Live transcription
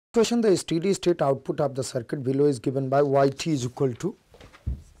Question: the steady state output of the circuit below is given by yt is equal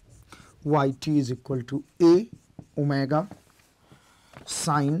to a omega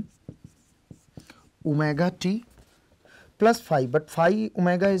sine omega t plus phi, but phi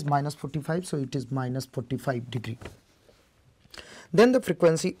omega is minus 45, so it is minus 45 degree. Then the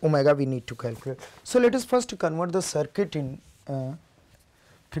frequency omega we need to calculate. So let us first convert the circuit in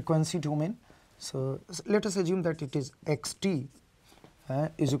frequency domain. So let us assume that it is xt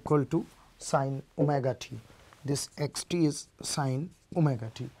is equal to sine omega t. This xt is sine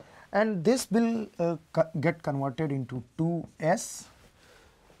omega t, and this will get converted into 2s.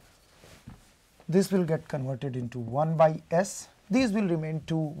 This will get converted into 1 by s. These will remain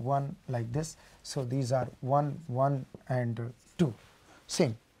 2, 1 like this. So these are 1, 1 and 2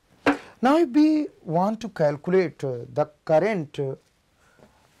 same. Now if we want to calculate the current,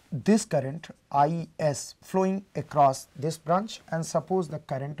 this current Is flowing across this branch, and suppose the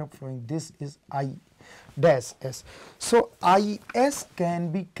current of flowing this is I dash S. So Is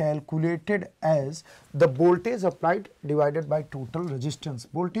can be calculated as the voltage applied divided by total resistance.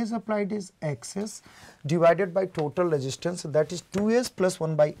 Voltage applied is Xs divided by total resistance, that is 2s plus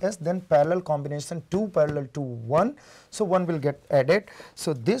 1 by s, then parallel combination 2 parallel to 1. So 1 will get added.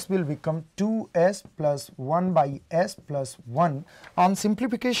 So this will become 2s plus 1 by s plus 1. On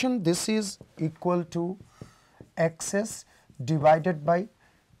simplification, this is equal to Xs divided by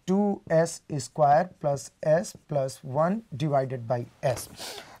 2s square plus s plus 1 divided by s.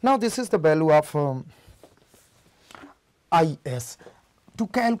 Now this is the value of Is. To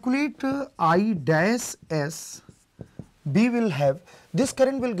calculate I dash s, we will have this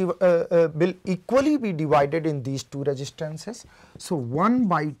current will give will equally be divided in these two resistances. So 1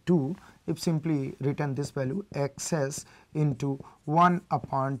 by 2, if simply written this value Xs into 1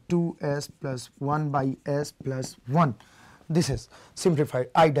 upon 2s plus 1 by s plus 1. This is simplified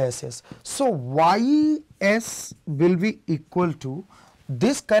I dash s. So Ys will be equal to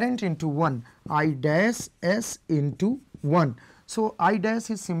this current into 1, I dash s into 1. So I dash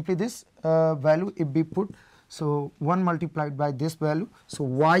is simply this value if we put, so 1 multiplied by this value. So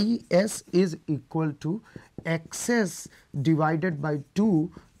Ys is equal to Xs divided by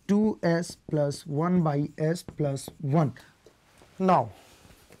 2s plus 1 by s plus 1. Now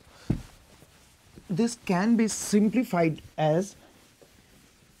this can be simplified as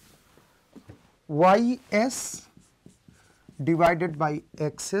Ys divided by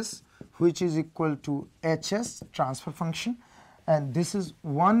Xs, which is equal to Hs transfer function, and this is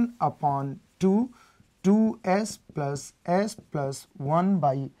 1 upon 2s plus s plus 1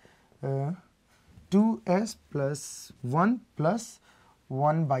 by 2s plus 1 plus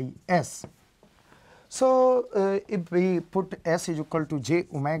 1 by s. So if we put s is equal to j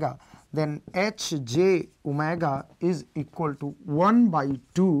omega, then hj omega is equal to 1 by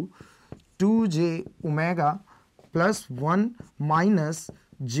 2j omega plus 1 minus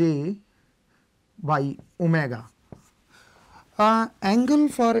j by omega. Angle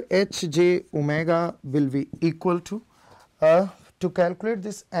for hj omega will be equal to calculate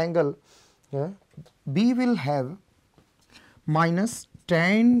this angle, we will have minus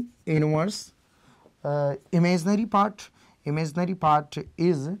tan inverse imaginary part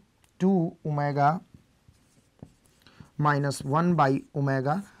is 2 omega minus 1 by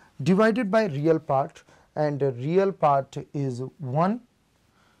omega divided by real part, and the real part is 1.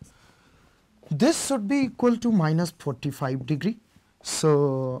 This should be equal to minus 45 degree.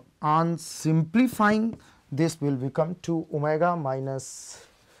 So on simplifying, this will become 2 omega minus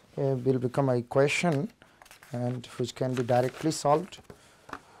will become a equation, and which can be directly solved,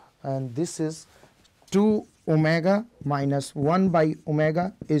 and this is 2 omega minus 1 by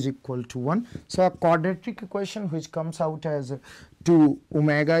omega is equal to 1. So a quadratic equation which comes out as 2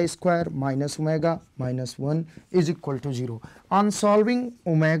 omega square minus omega minus 1 is equal to 0. On solving,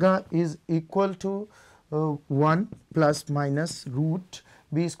 omega is equal to 1 plus minus root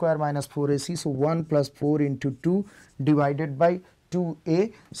b square minus 4ac. So 1 plus 4 into 2 divided by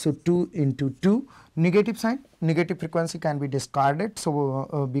 2a. So 2 into 2. Negative sign, negative frequency can be discarded.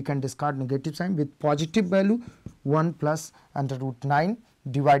 So we can discard negative sign. With positive value, 1 plus under root 9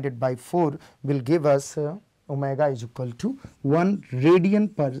 divided by 4 will give us omega is equal to 1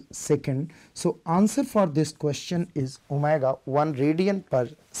 radian per second. So answer for this question is omega 1 radian per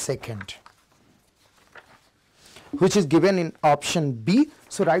second, which is given in option B.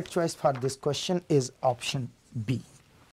 So right choice for this question is option B.